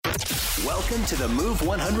Welcome to the Move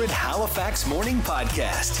 100 Halifax Morning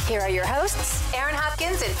Podcast. Here are your hosts, Aaron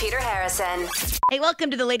Hopkins and Peter Harrison. Hey,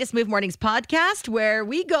 welcome to the latest Move Mornings podcast, where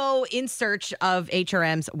we go in search of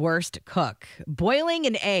HRM's worst cook. Boiling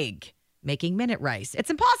an egg, making minute rice. It's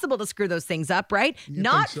impossible to screw those things up, right?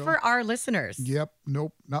 Not for our listeners. Yep.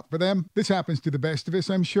 Nope. Not for them. This happens to the best of us,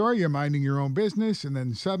 I'm sure. You're minding your own business and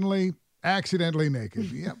then suddenly accidentally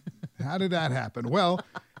naked. Yep. How did that happen? Well,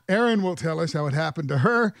 Erin will tell us how it happened to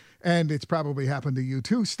her, and it's probably happened to you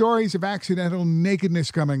too. Stories of accidental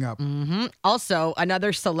nakedness coming up. Also,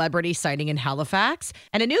 another celebrity sighting in Halifax,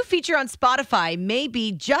 and a new feature on Spotify may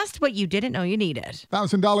be just what you didn't know you needed.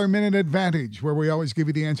 $1,000 Minute Advantage, where we always give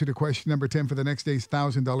you the answer to question number 10 for the next day's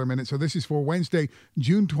 $1,000 minute. So this is for Wednesday,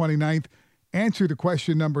 June 29th. Answer to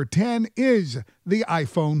question number 10 is the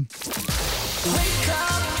iPhone. Wake up!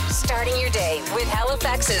 Starting your day with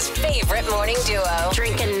Halifax's favorite morning duo.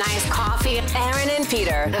 Drinking nice coffee. Aaron and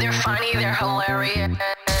Peter. They're funny. They're hilarious.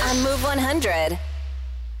 On Move 100.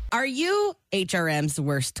 Are you HRM's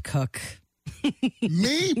worst cook?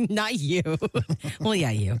 Me? Not you. Well,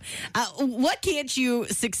 yeah, you. What can't you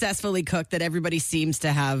successfully cook that everybody seems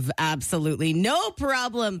to have absolutely no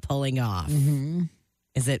problem pulling off? Mm-hmm.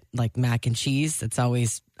 Is it like mac and cheese? It's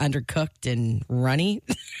always undercooked and runny.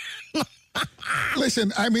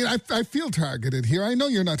 Listen, I mean, I feel targeted here. I know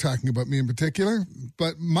you're not talking about me in particular,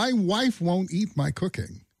 but my wife won't eat my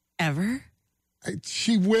cooking. Ever?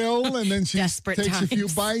 She will, and then she Desperate takes a few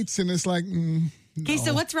times. bites, and it's like, Okay, no.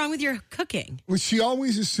 so what's wrong with your cooking? Well, she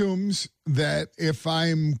always assumes that if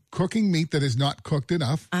I'm cooking meat that is not cooked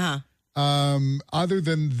enough, other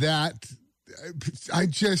than that,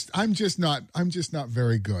 I'm just not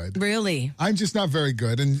very good. Really? I'm just not very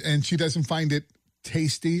good, and she doesn't find it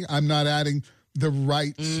tasty. I'm not adding the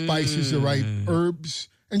right spices, the right herbs,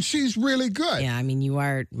 and she's really good. Yeah, I mean, you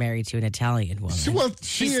are married to an Italian woman.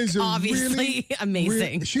 She She's is obviously really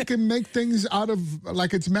amazing. she can make things out of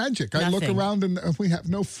like it's magic. I look Nothing. around and we have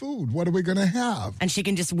no food. What are we going to have? And she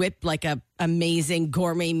can just whip like a amazing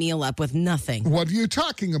gourmet meal up with nothing. What are you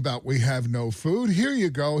talking about? We have no food. Here you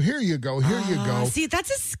go. Here you go. Here you go. See,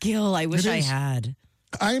 that's a skill I wish It I is. had.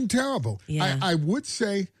 I am terrible. Yeah. I would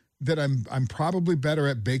say that I'm probably better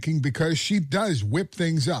at baking because she does whip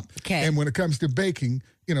things up. Okay. And when it comes to baking,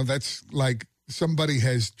 that's like somebody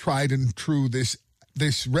has tried and true this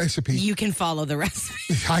recipe. You can follow the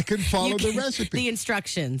recipe. I can follow the recipe. The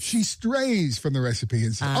instructions. She strays from the recipe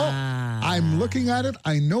and says, I'm looking at it.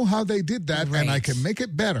 I know how they did that, and I Right. can make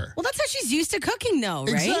it better. Well, that's how she's used to cooking, though,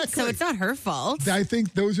 right? Exactly. So it's not her fault. I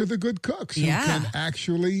think those are the good cooks Yeah. who can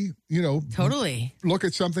actually, Totally. look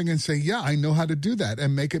at something and say, yeah, I know how to do that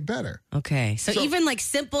and make it better. Okay. So even like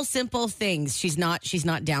simple things, she's not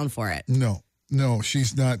down for it. No,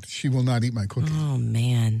 she's not. She will not eat my cooking. Oh,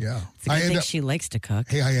 man. Yeah. It's a good thing she likes to cook.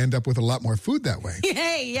 Hey, I end up with a lot more food that way.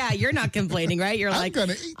 Hey, yeah, you're not complaining, right? You're I'm like,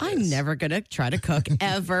 gonna eat I'm this. never going to try to cook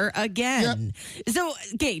ever again. So,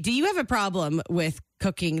 okay, do you have a problem with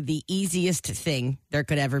cooking the easiest thing there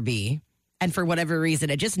could ever be? And for whatever reason,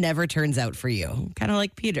 it just never turns out for you. Kind of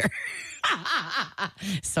like Peter.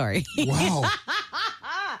 Sorry. Wow.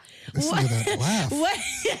 Listen to that laugh.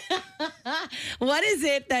 What is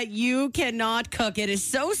it that you cannot cook? It is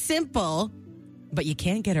so simple, but you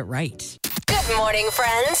can't get it right. Good morning,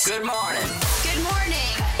 friends. Good morning. Good morning.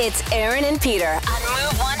 It's Aaron and Peter on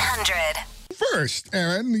Move 100. First,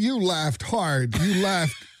 Aaron, you laughed hard. You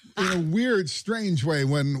laughed in a weird, strange way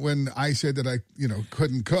when I said that I,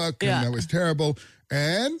 couldn't cook and that was terrible.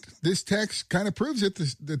 And this text kind of proves it.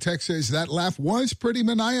 The text says that laugh was pretty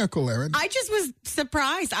maniacal, Aaron. I just was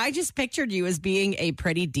surprised. I just pictured you as being a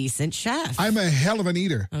pretty decent chef. I'm a hell of an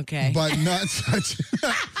eater. Okay. But not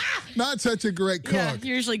such a great cook. Yeah,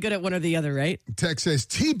 you're usually good at one or the other, right? Text says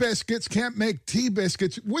tea biscuits, can't make tea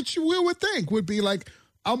biscuits, which we would think would be like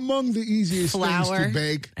among the easiest things Flour to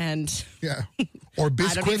bake. and Yeah. Or I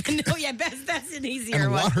biscuit. don't even know. Yeah, that's an easier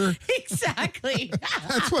And one. water. Exactly.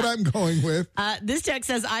 That's what I'm going with. This text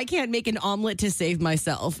says, I can't make an omelet to save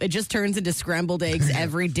myself. It just turns into scrambled eggs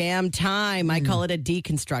every damn time. I call it a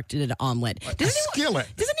deconstructed omelet. Skillet.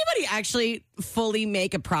 Does anybody actually fully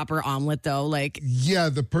make a proper omelet, though? Like, Yeah,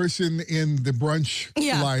 the person in the brunch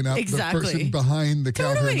Yeah, lineup, exactly. the person behind the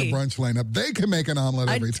counter in the Totally. brunch lineup, they can make an omelet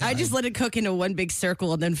every time. I just let it cook into one big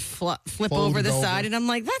circle and then flip Fold over it the over. side, and I'm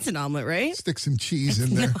like, that's an omelet, right? Stick some cheese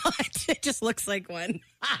in there. It just looks like one.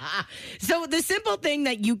 So the simple thing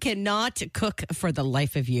that you cannot cook for the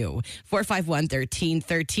life of you.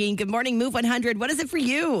 451-1313. Good morning, Move 100. What is it for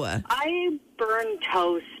you? I burn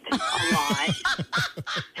toast a lot.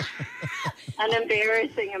 an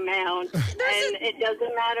embarrassing amount. And it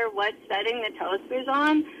doesn't matter what setting the toaster's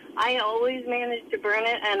on. I always manage to burn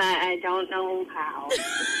it, and I don't know how.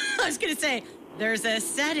 I was going to say, there's a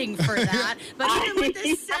setting for that, but even with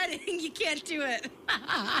the setting, you can't do it.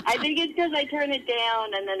 I think it's because I turn it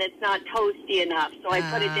down, and then it's not toasty enough, so I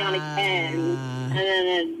put it down again, and then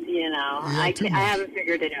it's, I haven't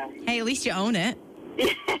figured it out. Hey, at least you own it.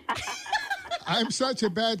 I'm such a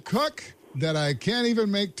bad cook that I can't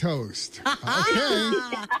even make toast. Okay.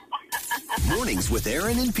 Mornings with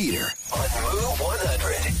Aaron and Peter on Move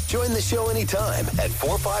 100. Join the show anytime at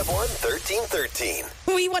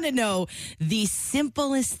 451-1313. We want to know the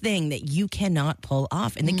simplest thing that you cannot pull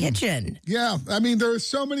off in the kitchen. Yeah, I mean, there are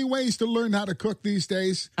so many ways to learn how to cook these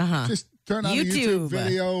days. Just turn on a YouTube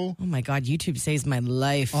video. Oh my God, YouTube saves my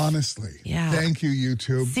life. Honestly. Yeah. Thank you,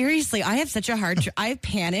 YouTube. Seriously, I have such a hard... I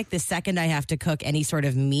panic the second I have to cook any sort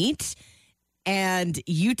of meat. And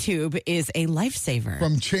YouTube is a lifesaver.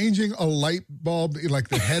 From changing a light bulb, like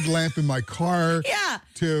the headlamp in my car,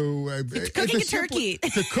 to cooking a turkey.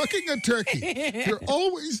 To cooking a turkey. You're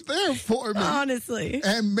always there for me. Honestly.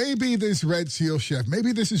 And maybe this Red Seal chef,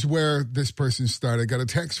 maybe this is where this person started. I got a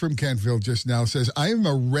text from Kentville just now, says, I am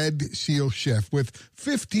a Red Seal chef with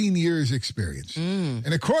 15 years experience.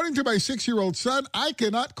 And according to my 6-year-old son, I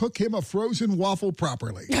cannot cook him a frozen waffle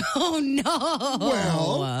properly. Oh, no.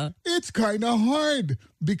 Well, it's kind of hard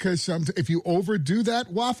because if you overdo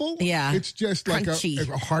that waffle, it's just like a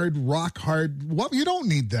hard waffle. You don't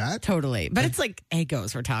need that. Totally. But it's like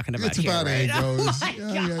Eggos we're talking about. It's here, about right? Eggos.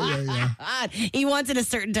 Oh my God. He wants it a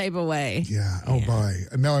certain type of way. Yeah. Oh, boy.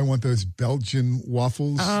 And now I want those Belgian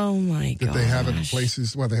waffles. Oh, my God. That they have at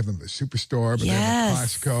places. Well, they have them at the Superstore, but they have at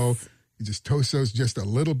Costco. You just toast those just a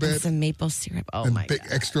little bit. Some maple syrup. Oh, and my big God.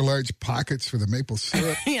 extra large pockets for the maple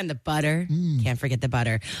syrup. And the butter. Can't forget the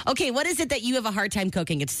butter. Okay, what is it that you have a hard time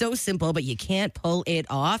cooking? It's so simple, but you can't pull it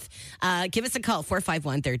off. Give us a call,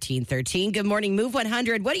 451-1313. Good morning, Move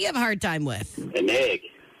 100. What do you have a hard time with? An egg.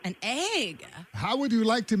 An egg? How would you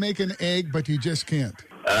like to make an egg, but you just can't?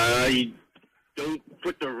 You don't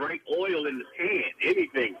put the right oil in the pan.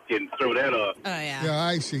 Anything can throw that off. Oh, yeah. Yeah,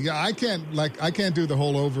 I see. Yeah, I can't do the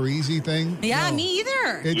whole over easy thing. Yeah, No. me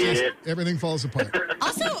either. It just, everything falls apart.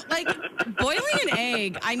 Also, like, boiling an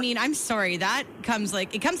egg, I mean, I'm sorry, that comes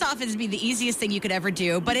off as being the easiest thing you could ever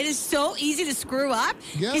do, but it is so easy to screw up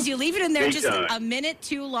because you leave it in there Big just time. a minute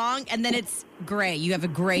too long, and then it's gray. You have a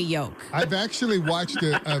gray yolk. I've actually watched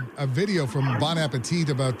a video from Bon Appetit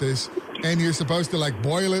about this, and you're supposed to like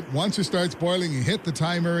boil it. Once it starts boiling, you hit the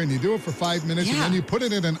timer, and you do it for 5 minutes, and then you put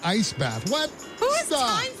it in an ice bath. What? Who has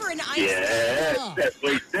time for an ice Yeah, Yeah. that's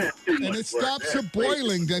way that's too And much it stops work. it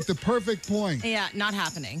boiling at the perfect point. Yeah, not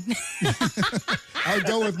happening. I'll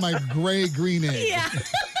go with my gray-green egg. Yeah.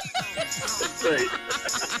 Right.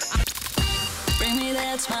 Bring me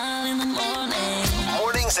that smile in the morning.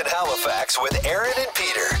 Mornings at Halifax with Aaron and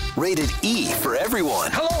Peter. Rated E for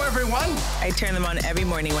everyone. Hello, everyone. I turn them on every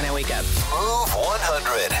morning when I wake up. Move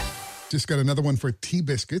 100. Just got another one for tea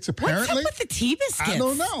biscuits, apparently. What's up with the tea biscuits? I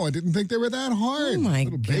don't know. I didn't think they were that hard. Oh, my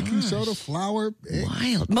Little baking gosh. soda, flour, eggs.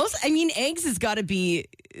 Wild. Eggs has got to be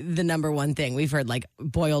the number one thing. We've heard like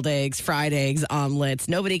boiled eggs, fried eggs, omelets.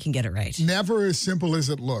 Nobody can get it right. Never as simple as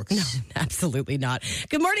it looks. No, absolutely not.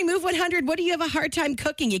 Good morning, Move 100. What do you have a hard time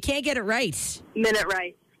cooking? You can't get it right. Minute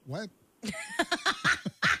rice. What?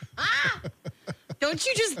 Don't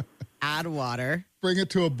you just add water? Bring it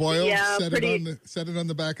to a boil, Yeah, set it on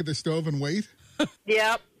the back of the stove and wait?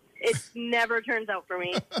 Yep. It never turns out for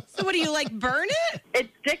me. So what do you like, burn it? It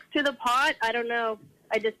sticks to the pot. I don't know.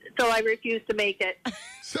 So I refuse to make it.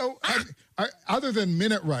 So, other than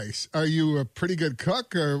minute rice, are you a pretty good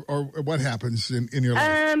cook, or what happens in your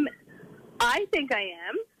life? I think I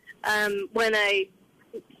am. When I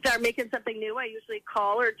start making something new, I usually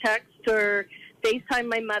call or text or FaceTime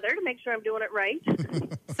my mother to make sure I'm doing it right.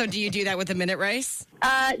 So do you do that with the minute rice?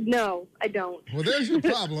 No, I don't. Well, there's your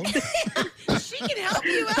problem. She can help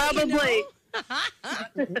you out. Probably.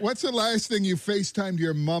 What's the last thing you FaceTimed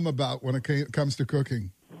your mom about when it comes to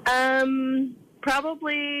cooking?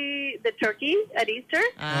 Probably the turkey at Easter.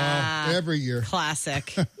 Every year.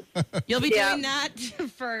 Classic. You'll be doing that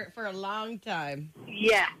for a long time.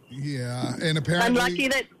 Yeah. Yeah, and apparently... I'm lucky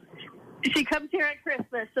that she comes here at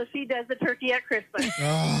Christmas, so she does the turkey at Christmas.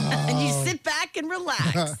 And you sit back and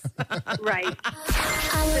relax. Right.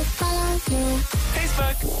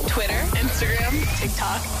 Facebook, Twitter, Instagram,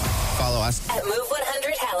 TikTok. Follow us At Move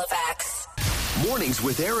 100 Halifax. Mornings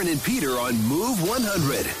with Aaron and Peter on Move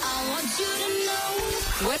 100. I want you to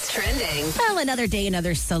know What's trending? Well, another day,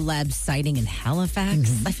 another celeb sighting in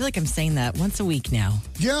Halifax. I feel like I'm saying that once a week now.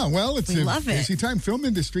 Yeah, well, it's We a love it. busy time. Film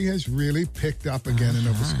industry has really picked up again in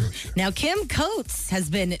Nova Scotia. Now, Kim Coates has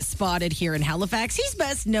been spotted here in Halifax. He's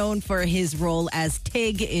best known for his role as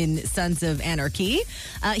Tig in Sons of Anarchy.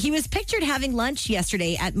 He was pictured having lunch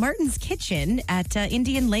yesterday at Martin's Kitchen at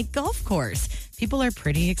Indian Lake Golf Course. People are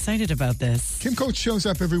pretty excited about this. Kim Coates shows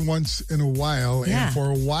up every once in a while, Yeah. and for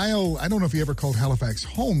a while, I don't know if he ever called Halifax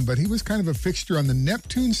home, but he was kind of a fixture on the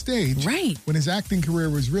Neptune stage. Right. When his acting career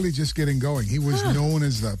was really just getting going. He was known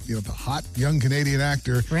as the hot young Canadian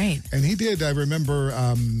actor. Right. And he did, I remember,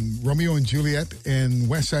 Romeo and Juliet and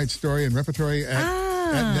West Side Story and Repertory at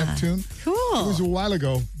Neptune. Cool. It was a while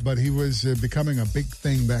ago, but he was becoming a big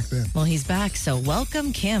thing back then. Well, he's back, so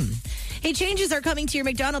welcome, Kim. Hey, changes are coming to your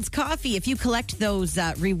McDonald's coffee. If you collect those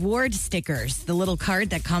reward stickers, the little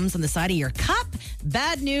card that comes on the side of your cup,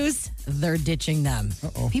 bad news, they're ditching them.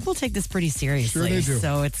 Uh-oh. People take this pretty seriously. Sure they do.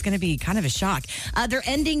 So it's going to be kind of a shock. They're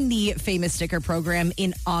ending the famous sticker program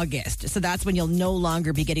in August. So that's when you'll no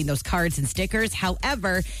longer be getting those cards and stickers.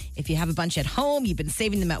 However, if you have a bunch at home, you've been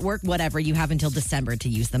saving them at work, whatever, you have until December to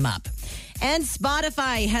use them up. And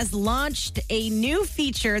Spotify has launched a new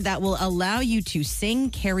feature that will allow you to sing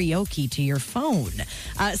karaoke to your phone.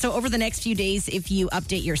 So over the next few days, if you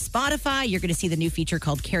update your Spotify, you're going to see the new feature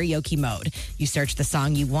called karaoke mode. You search the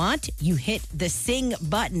song you want, you hit the sing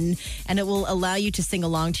button, and it will allow you to sing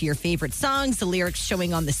along to your favorite songs, the lyrics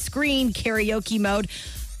showing on the screen, karaoke mode.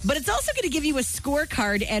 But it's also going to give you a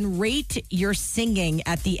scorecard and rate your singing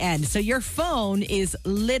at the end. So your phone is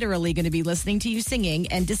literally going to be listening to you singing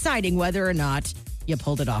and deciding whether or not you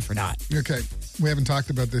pulled it off or not. Okay, we haven't talked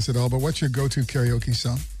about this at all, but what's your go-to karaoke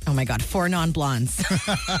song? Oh my God, 4 Non-Blondes.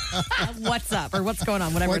 What's up? Or what's going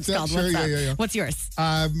on? Whatever What's it's up? called. Sure, What's up? yeah. What's yours?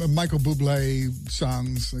 Michael Bublé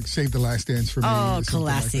songs, like Save the Last Dance for Me. Oh, or something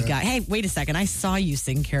classy like that. guy. Hey, wait a second. I saw you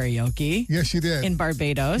sing karaoke Yes, you did. in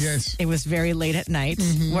Barbados. Yes. It was very late at night.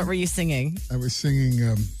 What were you singing? I was singing.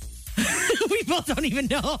 We both don't even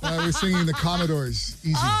know. I was singing the Commodores.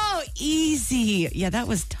 Easy. Oh, easy. Yeah, that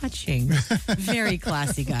was touching. Very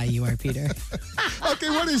classy guy you are, Peter. Okay,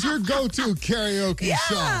 what is your go-to karaoke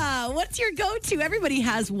song? Yeah, what's your go-to? Everybody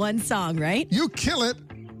has one song, right? You kill it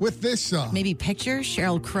with this song. Maybe Picture,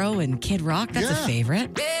 Sheryl Crow and Kid Rock. That's Yeah. a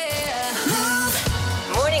favorite.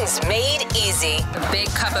 Mornings made easy. A big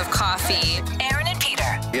cup of coffee. Aaron and Peter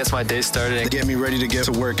Gets my day started and get me ready to get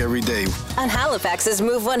to work every day. on Halifax's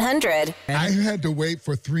Move 100. I had to wait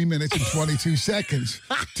for 3 minutes and 22 seconds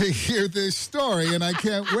to hear this story, and I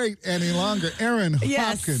can't wait any longer. Aaron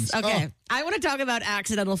Hopkins. Okay. Oh, I want to talk about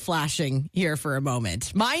accidental flashing here for a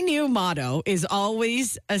moment. My new motto is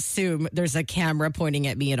always assume there's a camera pointing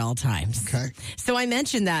at me at all times. okay. So I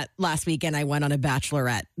mentioned that last weekend I went on a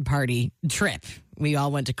bachelorette party trip. We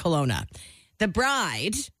all went to Kelowna. The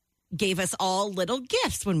bride gave us all little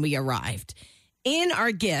gifts when we arrived. In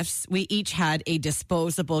our gifts, we each had a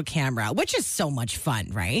disposable camera, which is so much fun,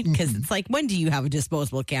 right? Because it's like, when do you have a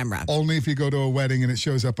disposable camera? Only if you go to a wedding and it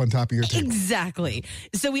shows up on top of your table. Exactly.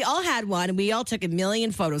 So we all had one, and we all took a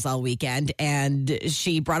million photos all weekend. And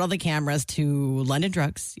she brought all the cameras to London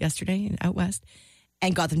Drugs yesterday out west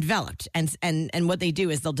and got them developed. And what they do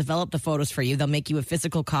is they'll develop the photos for you. They'll make you a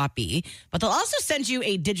physical copy, but they'll also send you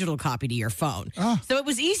a digital copy to your phone. So it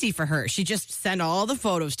was easy for her. She just sent all the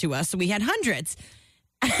photos to us. So we had hundreds.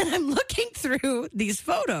 And I'm looking through these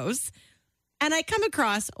photos, and I come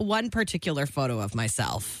across one particular photo of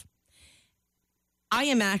myself. I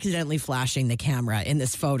am accidentally flashing the camera in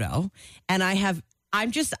this photo, and I have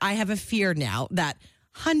a fear now that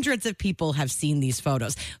hundreds of people have seen these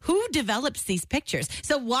photos. Who develops these pictures?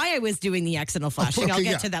 So why I was doing the accidental flashing, Okay, I'll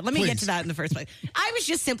get yeah, to that. Let me get please. to that in the first place. I was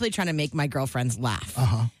just simply trying to make my girlfriends laugh.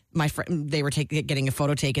 My friend, they were getting a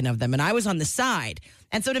photo taken of them, and I was on the side.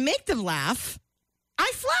 And so to make them laugh,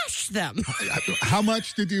 I flashed them. How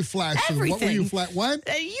much did you flash? Everything. What were you flash? What?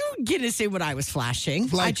 You get to see what I was flashing.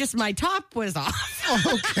 My top was off.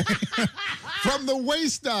 Okay. From the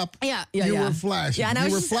waist up, Yeah, you were flashing. Yeah, and I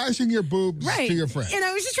you was were just- flashing your boobs to your friend. And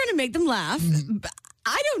I was just trying to make them laugh.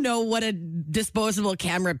 I don't know what a disposable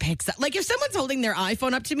camera picks up. Like if someone's holding their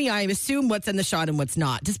iPhone up to me, I assume what's in the shot and what's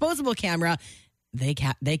not. Disposable camera, they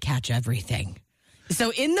catch everything.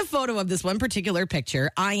 So in the photo of this one particular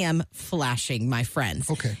picture, I am flashing my friends.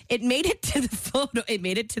 Okay. It made it to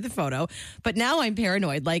the photo. But now I'm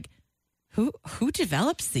paranoid. Like, who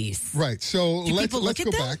develops these? Right. So Do let's people look go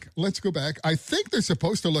at them? back. Let's go back. I think they're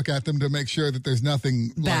supposed to look at them to make sure that there's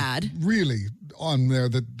nothing Bad. like, really on there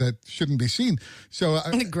that shouldn't be seen. So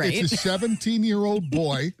Great. it's a 17-year-old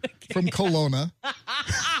boy from Kelowna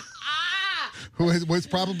who was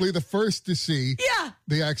probably the first to see Yeah.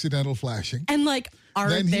 the accidental flashing. And are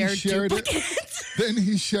Then he there shared duplicates? Then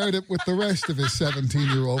he shared it with the rest of his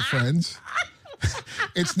 17-year-old friends.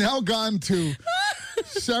 It's now gone to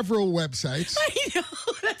several websites. I know.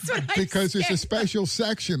 That's what I Because there's a special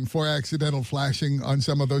section for accidental flashing on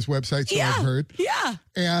some of those websites that I've heard. Yeah.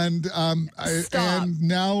 And and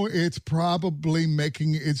now it's probably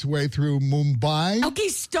making its way through Mumbai. Okay,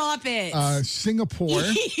 stop it. Singapore.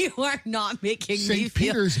 You are not making me St.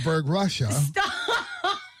 feel... Petersburg, Russia. Stop.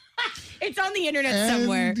 It's on the internet and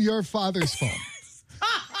somewhere. your father's phone.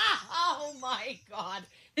 Oh, my God.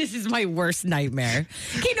 This is my worst nightmare.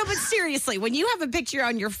 Okay, no, but seriously, when you have a picture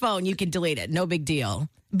on your phone, you can delete it. No big deal.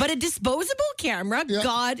 But a disposable camera,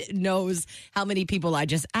 God knows how many people I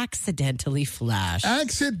just accidentally flashed.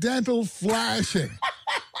 Accidental flashing.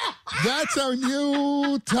 That's our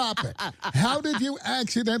new topic. How did you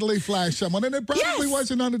accidentally flash someone? And it probably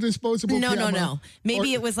wasn't on a disposable camera. No.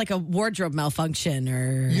 Maybe it was like a wardrobe malfunction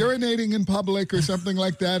or... urinating in public or something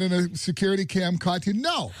like that and a security cam caught you.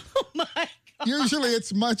 No. Oh, my God. Usually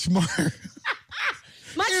it's much more...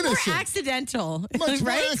 Much innocent. more accidental. Much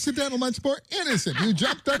right? more accidental, much more innocent. You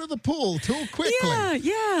jumped out of the pool too quickly.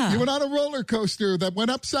 Yeah. You went on a roller coaster that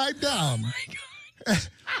went upside down. Oh my God.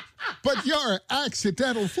 But you're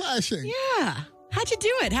accidental flashing. Yeah. How'd you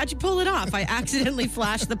do it? How'd you pull it off? I accidentally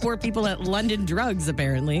flashed the poor people at London Drugs,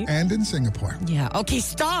 apparently. And in Singapore. Yeah. Okay,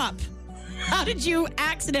 stop. How did you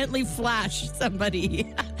accidentally flash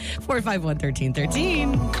somebody?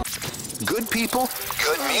 451-1313. Good people,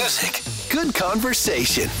 good music, good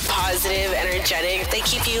conversation. Positive, energetic. They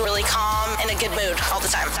keep you really calm in a good mood all the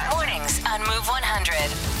time. Mornings on Move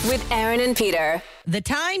 100 with Aaron and Peter. The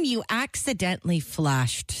time you accidentally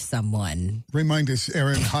flashed someone. Remind us,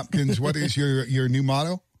 Aaron Hopkins, what is your new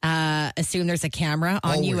motto? Assume there's a camera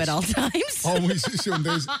on you at all times. Always assume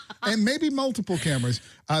there's, and maybe multiple cameras.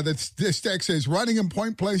 This text says, running in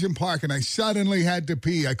Point Pleasant Park, and I suddenly had to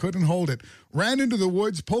pee. I couldn't hold it. Ran into the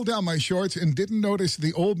woods, pulled down my shorts, and didn't notice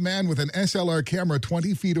the old man with an SLR camera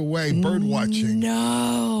 20 feet away, bird watching.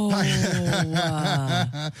 No.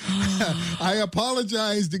 I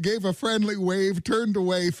apologized, gave a friendly wave, turned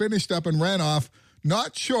away, finished up, and ran off.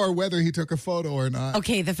 Not sure whether he took a photo or not.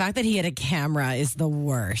 Okay, the fact that he had a camera is the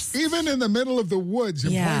worst. Even in the middle of the woods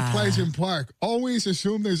in Point Pleasant Park, always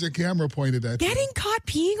assume there's a camera pointed at you. Getting caught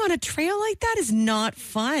peeing on a trail like that is not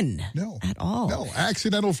fun. No. At all. No,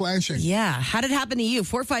 accidental flashing. Yeah. How did it happen to you?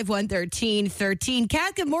 451-1313.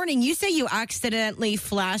 Kat, good morning. You say you accidentally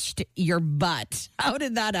flashed your butt. How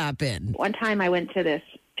did that happen? One time I went to this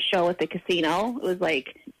show at the casino. It was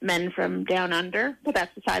like men from down under, but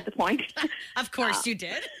that's beside the point. Of course you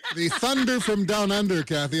did. The thunder from down under,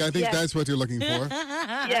 Kathy. I think that's what you're looking for.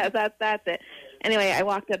 Yeah, that's it. Anyway, I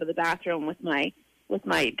walked out of the bathroom with my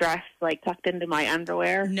dress like tucked into my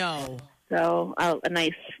underwear. No. So a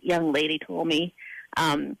nice young lady told me,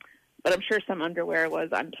 but I'm sure some underwear was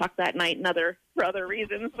untucked that night for other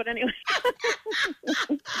reasons. But anyway.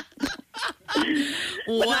 But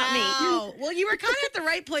not me. Well, you were kind of at the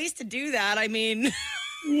right place to do that. I mean,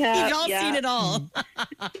 yeah, you've all seen it all.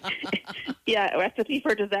 Yeah, recipe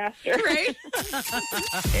for disaster. Right?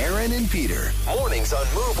 Aaron and Peter, mornings on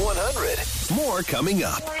Move 100. More coming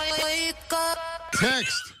up.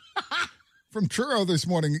 Text from Truro this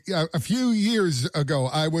morning. A few years ago,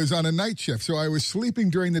 I was on a night shift, so I was sleeping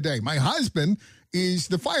during the day. My husband is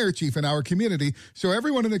the fire chief in our community, so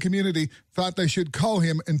everyone in the community thought they should call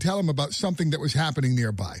him and tell him about something that was happening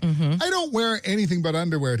nearby. I don't wear anything but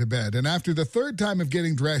underwear to bed, and after the third time of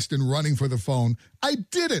getting dressed and running for the phone, I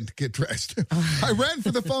didn't get dressed. I ran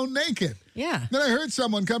for the phone naked. Yeah. Then I heard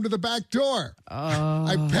someone come to the back door.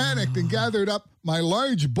 I panicked and gathered up my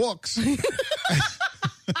large books.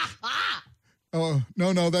 Oh,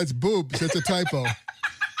 no, that's boobs. That's a typo.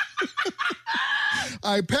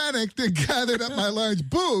 I panicked and gathered up my large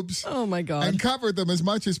boobs. Oh, my God. And covered them as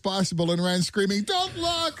much as possible and ran screaming, "Don't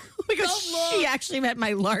look! Because Don't look!" she actually meant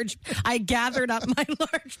my large. I gathered up my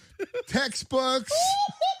large textbooks.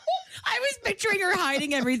 I was picturing her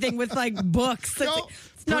hiding everything with like books.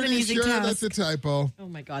 It's not an easy task. That's a typo. Oh,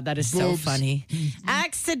 my God. That is so funny.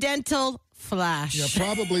 Accidental flash. Yeah,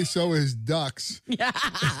 probably so is ducks. Yeah,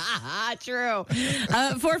 true.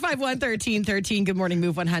 451-1313. Good morning,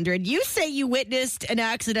 Move 100. You say you witnessed an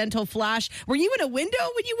accidental flash. Were you in a window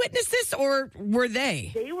when you witnessed this, or were they?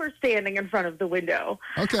 They were standing in front of the window.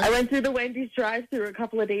 Okay. I went through the Wendy's drive-thru a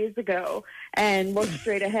couple of days ago and looked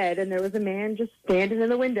straight ahead, and there was a man just standing in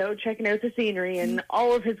the window checking out the scenery in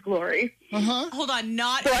all of his glory. Hold on,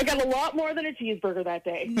 So I got a lot more than a cheeseburger that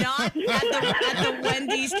day. Not at the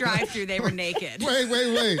Wendy's drive-thru. They were born naked.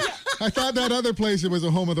 Wait. I thought that other place it was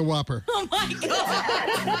a home of the Whopper. Oh, my God.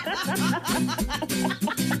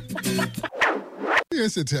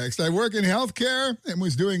 Here's a text. I work in healthcare and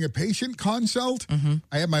was doing a patient consult.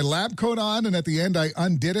 I had my lab coat on, and at the end, I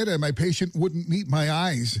undid it, and my patient wouldn't meet my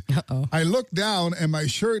eyes. Uh-oh. I looked down, and my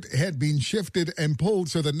shirt had been shifted and pulled,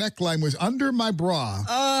 so the neckline was under my bra.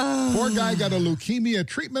 Oh. Poor guy got a leukemia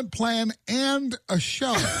treatment plan and a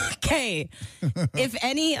shower. Okay. If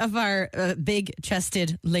any of our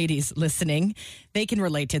big-chested ladies listening, they can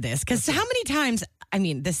relate to this. Because how many times, I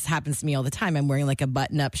mean, this happens to me all the time. I'm wearing like a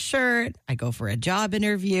button-up shirt. I go for a job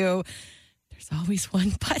interview. There's always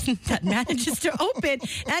one button that manages to open, and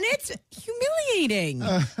it's humiliating.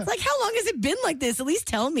 Like, how long has it been like this? At least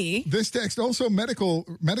tell me. This text also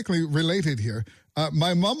medically related here.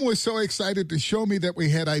 My mom was so excited to show me that we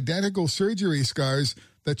had identical surgery scars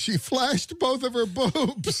that she flashed both of her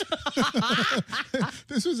boobs.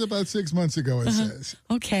 This was about 6 months ago, it says.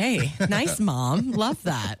 Okay. Nice, Mom. Love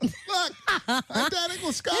that. Look,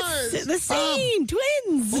 identical scars. It's the same.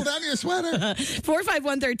 Twins. Pull down your sweater.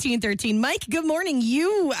 451-1313. Mike, good morning.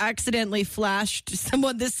 You accidentally flashed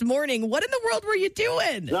someone this morning. What in the world were you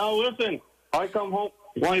doing? No, listen. I come home.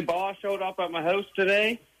 My boss showed up at my house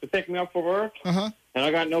today to pick me up for work. And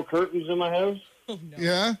I got no curtains in my house. Oh, no.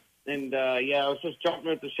 Yeah? And, I was just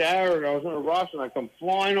jumping at the shower, and I was in a rush, and I come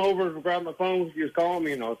flying over to grab my phone. She was calling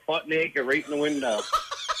me, and I was butt naked right in the window.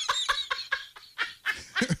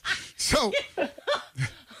 So,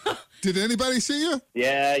 did anybody see you?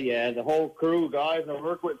 Yeah. The whole crew, guys I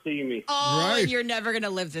work with, see me. Oh, Right. You're never going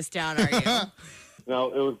to live this down, are you?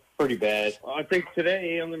 No, it was pretty bad. I think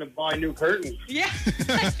today I'm going to buy new curtains. Yeah,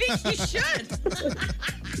 I think you should.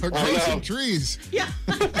 Or grow some trees? Yeah.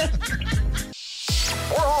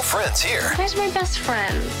 We're all friends here. Where's my best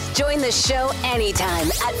friends? Join the show anytime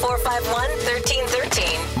at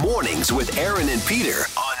 451-1313. Mornings with Aaron and Peter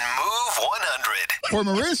on Move 100. For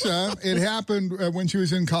Marissa, it happened when she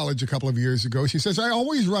was in college a couple of years ago. She says, I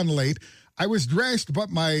always run late. I was dressed, but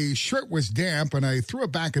my shirt was damp, and I threw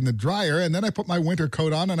it back in the dryer, and then I put my winter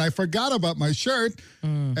coat on, and I forgot about my shirt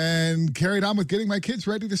and carried on with getting my kids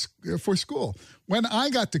ready for school. When I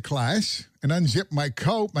got to class and unzipped my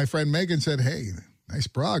coat, my friend Megan said, hey, nice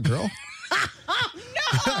bra, girl. No!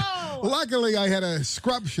 Luckily, I had a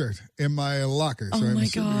scrub shirt in my locker. So Oh, my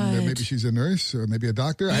assuming that God. maybe she's a nurse or maybe a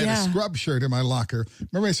doctor. I had a scrub shirt in my locker.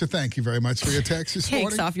 Marissa, thank you very much for your text this Takes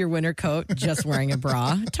morning. off your winter coat, just wearing a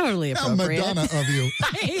bra. Totally How appropriate. Madonna of you.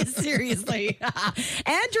 Hey, seriously.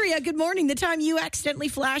 Andrea, good morning. The time you accidentally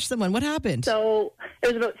flashed someone, what happened? So it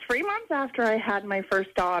was about 3 months after I had my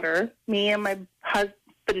first daughter. Me and my husband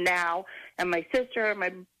now and my sister and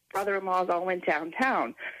my brother-in-laws all went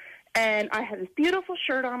downtown. And I had this beautiful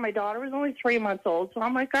shirt on. My daughter was only 3 months old. So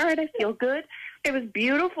I'm like, all right, I feel good. It was a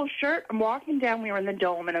beautiful shirt. I'm walking down. We were in the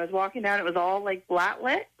Dome, and I was walking down. It was all like black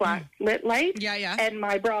lit light. Yeah. And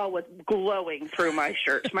my bra was glowing through my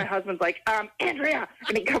shirt. My husband's like, Andrea,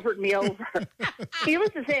 and he covered me over.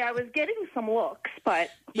 Needless to say, I was getting some looks, but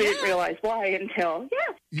we didn't realize why until,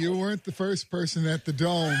 You weren't the first person at the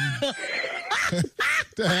Dome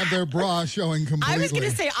to have their bra showing completely. I was going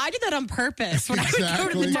to say, I did that on purpose when I would go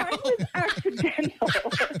to the Mine was accidental.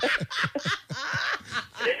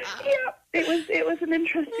 It was an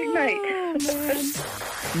interesting night.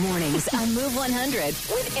 Mornings on Move 100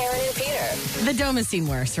 with Aaron and Peter. The Dome has seen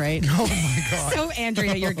worse, right? Oh, my God. So,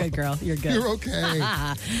 Andrea, you're a good girl. You're good. You're okay.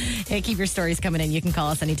 Hey, keep your stories coming in. You can call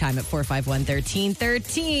us anytime at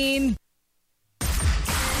 451-1313.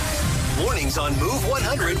 Mornings on Move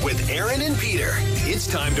 100 with Aaron and Peter. It's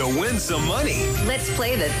time to win some money. Let's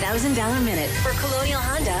play the $1,000 Minute for Colonial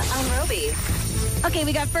Honda on Roby. Okay,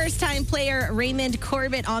 we got first-time player Raymond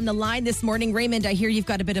Corbett on the line this morning. Raymond, I hear you've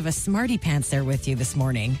got a bit of a smarty pants there with you this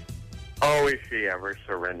morning. Oh, is she ever?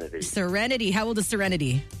 Serenity. Serenity. How old is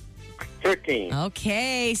Serenity? 13.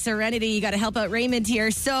 Okay, Serenity, you got to help out Raymond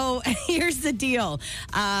here. So here's the deal.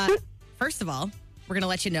 First of all, we're going to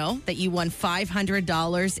let you know that you won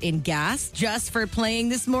 $500 in gas just for playing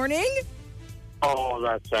this morning. Oh,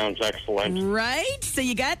 that sounds excellent. Right? So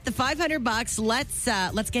you got the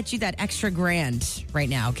 $500. Let's get you that extra grand right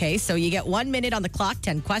now, okay? So you get 1 minute on the clock,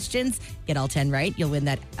 10 questions. Get all 10 right, you'll win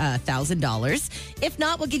that $1,000. If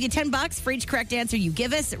not, we'll give you $10 for each correct answer you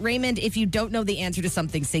give us. Raymond, if you don't know the answer to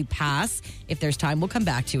something, say pass. If there's time, we'll come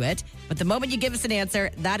back to it. But the moment you give us an answer,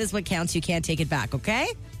 that is what counts. You can't take it back, okay?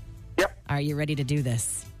 Yep. Are you ready to do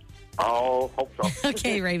this? I'll hope so.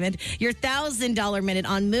 Okay, Raymond. Your $1,000 minute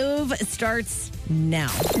on Move starts now.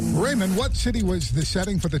 Raymond, what city was the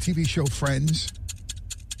setting for the TV show Friends?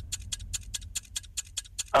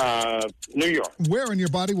 New York. Where in your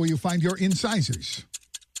body will you find your incisors?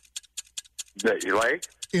 That you like?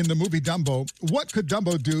 In the movie Dumbo, what could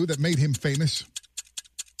Dumbo do that made him famous?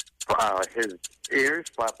 His ears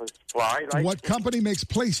fly. Like What company makes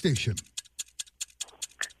PlayStation?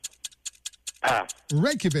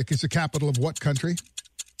 Reykjavik is the capital of what country?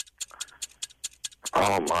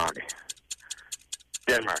 Oh, my.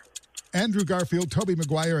 Denmark. Andrew Garfield, Tobey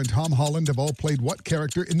Maguire, and Tom Holland have all played what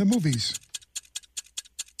character in the movies?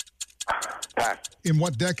 Pass. In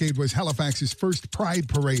what decade was Halifax's first Pride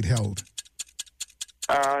Parade held?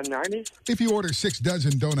 90s? If you order 6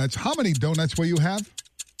 dozen donuts, how many donuts will you have?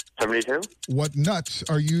 72? What nuts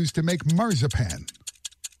are used to make marzipan?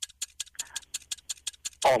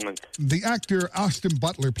 Almonds. The actor Austin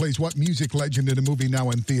Butler plays what music legend in a movie now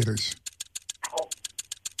in theaters?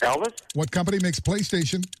 Elvis? What company makes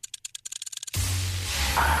PlayStation?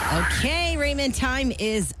 Okay, Raymond, time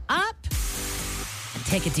is up.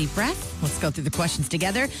 Take a deep breath. Let's go through the questions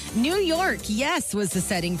together. New York, yes, was the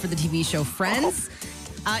setting for the TV show Friends.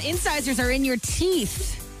 Incisors are in your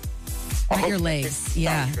teeth, not your legs.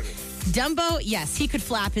 Yeah. Dumbo, yes, he could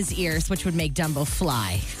flap his ears, which would make Dumbo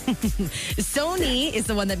fly. Sony is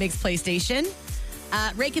the one that makes PlayStation.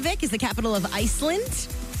 Reykjavik is the capital of Iceland.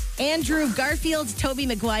 Andrew Garfield, Tobey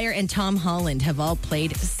Maguire, and Tom Holland have all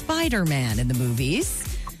played Spider-Man in the movies.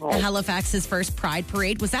 Halifax's first Pride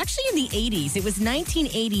Parade was actually in the 80s. It was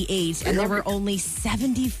 1988, and there were only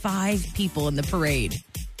 75 people in the parade.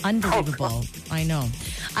 Unbelievable. I know.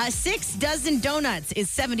 6 dozen donuts is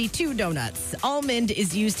 72 donuts. Almond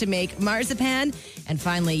is used to make marzipan. And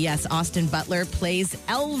finally, yes, Austin Butler plays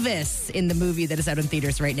Elvis in the movie that is out in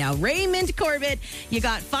theaters right now. Raymond Corbett, you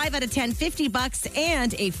got 5 out of 10, $50,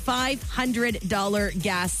 and a $500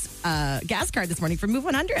 gas card this morning from Move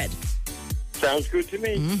 100. Sounds good to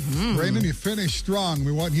me. Mm-hmm. Raymond, you finished strong.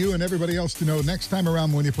 We want you and everybody else to know next time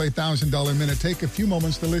around when you play $1,000 Minute, take a few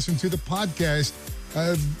moments to listen to the podcast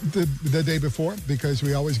the day before, because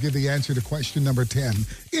we always give the answer to question number 10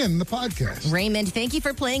 in the podcast. Raymond, thank you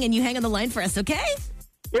for playing, and you hang on the line for us, okay?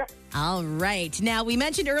 Yep. All right. Now, we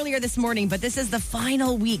mentioned earlier this morning, but this is the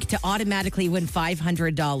final week to automatically win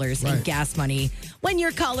 $500 in gas money when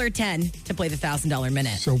you're caller 10 to play the $1,000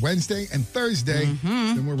 Minute. So Wednesday and Thursday,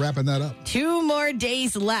 then we're wrapping that up. 2 more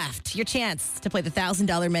days left. Your chance to play the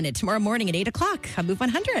 $1,000 Minute tomorrow morning at 8 o'clock on Move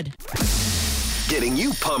 100. Getting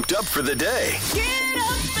you pumped up for the day. Get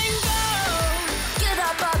up and go. Get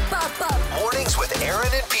up. Mornings with Aaron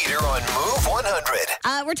and Peter on Move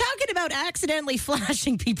 100. We're talking about accidentally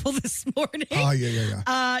flashing people this morning. Oh,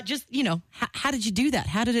 yeah. Just, how did you do that?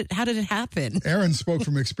 How did it happen? Erin spoke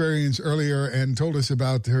from experience earlier and told us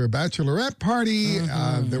about her bachelorette party.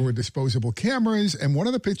 There were disposable cameras, and one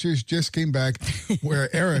of the pictures just came back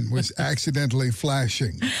where Erin was accidentally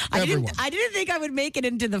flashing everyone. I didn't think I would make it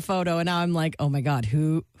into the photo, and now I'm like, oh my God,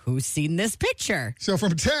 who's seen this picture? So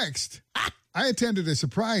from text, I attended a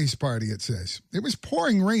surprise party, it says. It was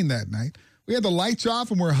pouring rain that night. We had the lights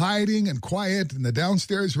off and we're hiding and quiet in the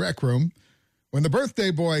downstairs rec room. When the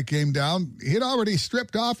birthday boy came down, he'd already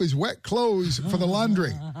stripped off his wet clothes for the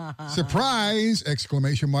laundry. Surprise!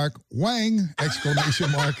 Exclamation mark. Wang!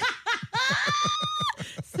 Exclamation mark.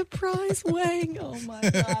 Surprise Wang. Oh, my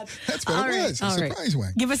God. That's what it was. Surprise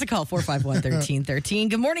Wang. Give us a call, 451-1313.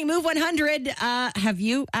 Good morning, Move 100. Have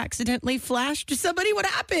you accidentally flashed somebody? What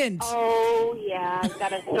happened? Oh, yeah. I've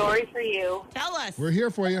got a story for you. Tell us. We're here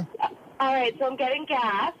for you. All right, so I'm getting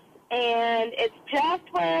gas, and it's just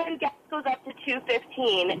when gas goes up to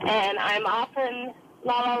 $2.15, and I'm off in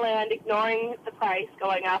La La Land, ignoring the price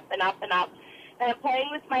going up and up and up. And I'm playing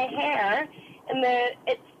with my hair, and the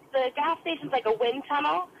gas station's like a wind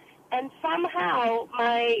tunnel, and somehow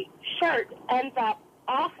my shirt ends up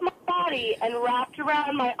off my body and wrapped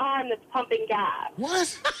around my arm that's pumping gas.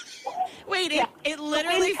 What? Wait, it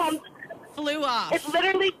literally flew off. It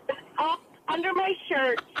literally off under my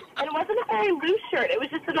shirt, and it wasn't a very loose shirt. It was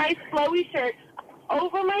just a nice flowy shirt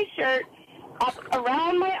over my shirt, up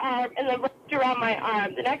around my arm, and then wrapped around my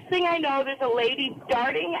arm. The next thing I know, there's a lady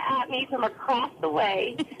darting at me from across the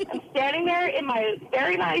way. I'm standing there in my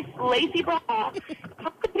very nice lacy bra,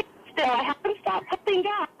 pumping still. I haven't stopped pumping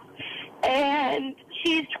gas, and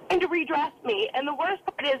she's trying to redress me. And the worst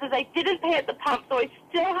part is I didn't pay at the pump, so I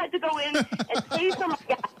still had to go in and pay for my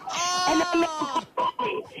gas. And then they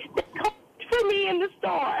called for me in the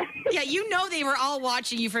store. Yeah, they were all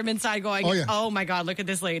watching you from inside going, oh my God, look at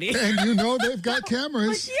this lady. And they've got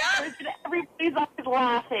cameras. Yeah. Everybody's always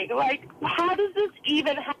laughing. Like, how does this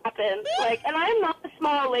even happen? Like, and I'm not a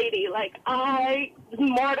small lady. Like, I was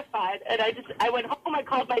mortified. And I went home, I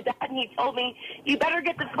called my dad, and he told me, you better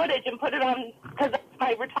get this footage and put it on, because that's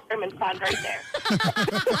my retirement icon right there.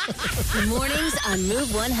 Mornings on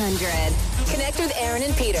Move 100. Connect with Aaron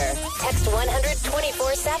and Peter. Text 100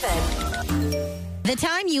 24/7. The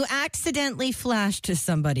time you accidentally flashed to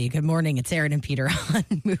somebody. Good morning. It's Aaron and Peter on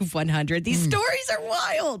Move 100. These stories are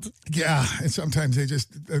wild. Yeah, and sometimes they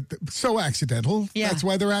just so accidental. Yeah. That's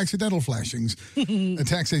why they're accidental flashings. A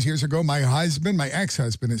text says, years ago, my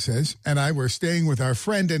ex-husband, it says, and I were staying with our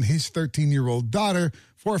friend and his 13-year-old daughter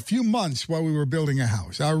for a few months while we were building a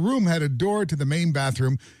house. Our room had a door to the main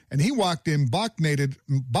bathroom, and he walked in buck naked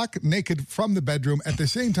from the bedroom. At the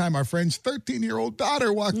same time, our friend's 13-year-old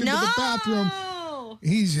daughter walked into the bathroom.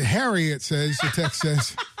 He's hairy, it says, the text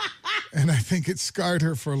says, and I think it scarred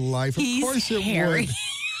her for life. Of course it would.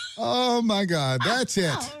 Oh, my God. That's it.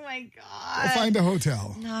 Oh, my God. Go find a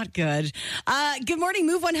hotel. Not good. Good morning,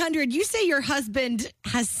 Move 100. You say your husband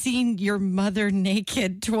has seen your mother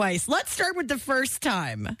naked twice. Let's start with the first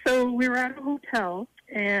time. So we were at a hotel,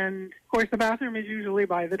 and of course the bathroom is usually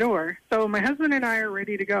by the door. So my husband and I are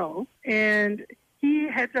ready to go, and he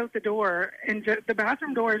heads out the door, and the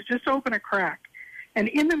bathroom door is just open a crack. And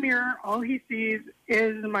in the mirror, all he sees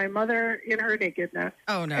is my mother in her nakedness.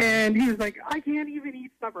 Oh, no. And he was like, I can't even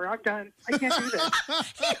eat supper. I'm done. I can't do this.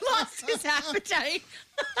 He lost his appetite.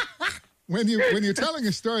 When you're telling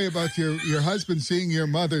a story about your husband seeing your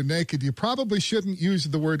mother naked, you probably shouldn't use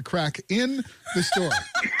the word crack in the story.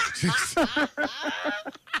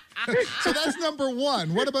 So that's number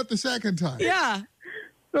one. What about the second time? Yeah.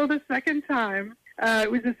 So the second time, it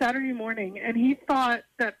was a Saturday morning, and he thought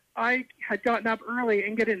that I had gotten up early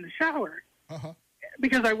and get in the shower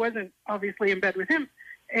because I wasn't obviously in bed with him.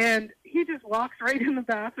 And he just walks right in the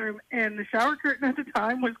bathroom, and the shower curtain at the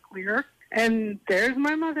time was clear. And there's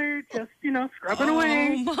my mother just, scrubbing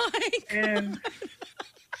away. Oh, my God. And,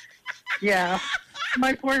 yeah,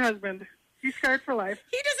 my poor husband. He's scarred for life.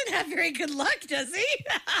 He doesn't have very good luck, does he?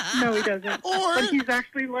 No, he doesn't. But he's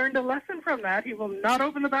actually learned a lesson from that. He will not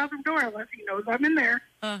open the bathroom door unless he knows I'm in there.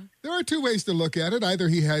 There are two ways to look at it. Either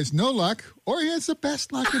he has no luck or he has the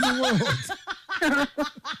best luck in the world.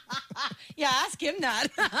 Yeah, ask him that.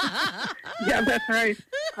 Yeah, that's right.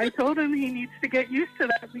 I told him he needs to get used to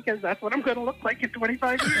that because that's what I'm going to look like in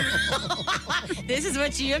 25 years. This is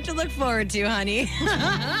what you have to look forward to, honey.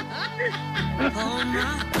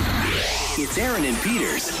 It's Aaron and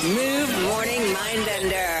Peter's Move Morning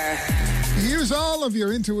Mindbender. Use all of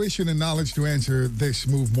your intuition and knowledge to answer this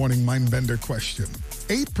Move Morning Mindbender question.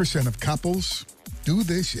 8% of couples do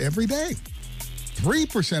this every day.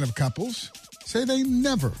 3% of couples say they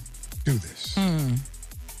never do this.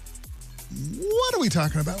 What are we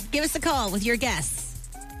talking about? Give us a call with your guess.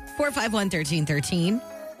 451-1313.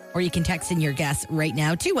 Or you can text in your guess right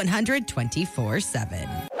now to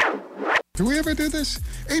 100-24/7. Do we ever do this?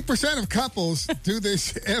 8% of couples do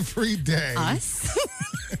this every day. Us?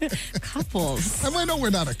 Couples. I know we're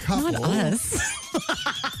not a couple. Not us.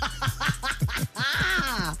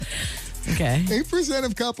 Okay. 8%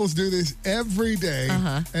 of couples do this every day,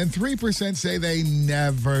 and 3% say they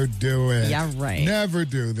never do it. Yeah, right. Never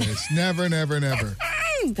do this. Never, never, never.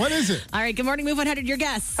 What is it? All right, good morning, Move 100, your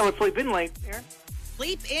guess. I would sleep in late, Aaron.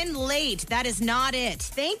 Sleep in late. That is not it.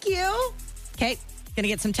 Thank you. Okay. Gonna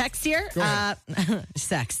get some text here. Go ahead.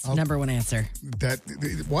 Sex, number one answer.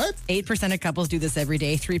 What? 8% of couples do this every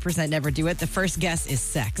day. 3% never do it. The first guess is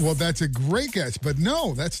sex. Well, that's a great guess, but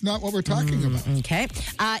no, that's not what we're talking about. Okay.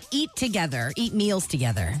 Eat together. Eat meals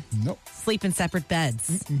together. Nope. Sleep in separate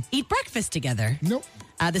beds. Eat breakfast together. Nope.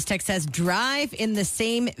 This text says drive in the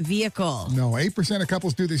same vehicle. No, 8% of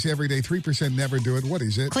couples do this every day. 3% never do it. What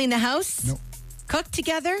is it? Clean the house. Nope. Cook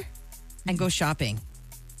together and go shopping.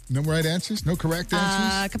 No right answers? No correct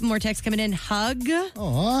answers? A couple more texts coming in. Hug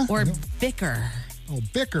or bicker. Oh,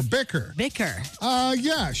 bicker. Bicker.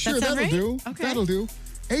 Yeah, sure, that'll right? do. Okay. That'll do.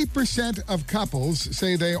 8% of couples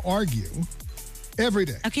say they argue every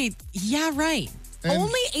day. Okay, yeah, right. And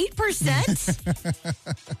only 8%?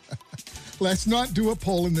 Let's not do a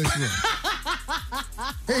poll in this room.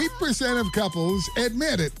 8% of couples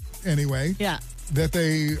admit it, anyway. Yeah. That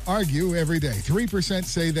they argue every day. 3%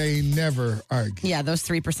 say they never argue. Yeah, those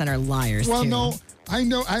 3% are liars, Well, too. no,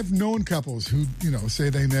 I've known couples who, say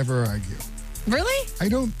they never argue. Really? I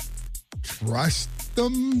don't trust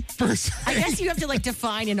them, per se. I guess you have to,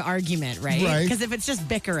 define an argument, right? Right. Because if it's just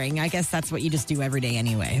bickering, I guess that's what you just do every day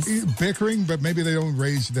anyways. Bickering, but maybe they don't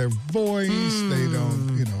raise their voice. They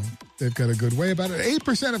don't, they've got a good way about it.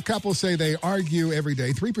 8% of couples say they argue every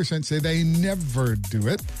day. 3% say they never do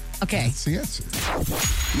it. Okay. That's the answer.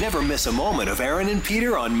 Never miss a moment of Aaron and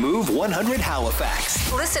Peter on Move 100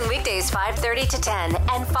 Halifax. Listen weekdays 5:30 to 10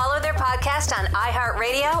 and follow their podcast on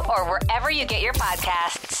iHeartRadio or wherever you get your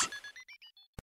podcasts.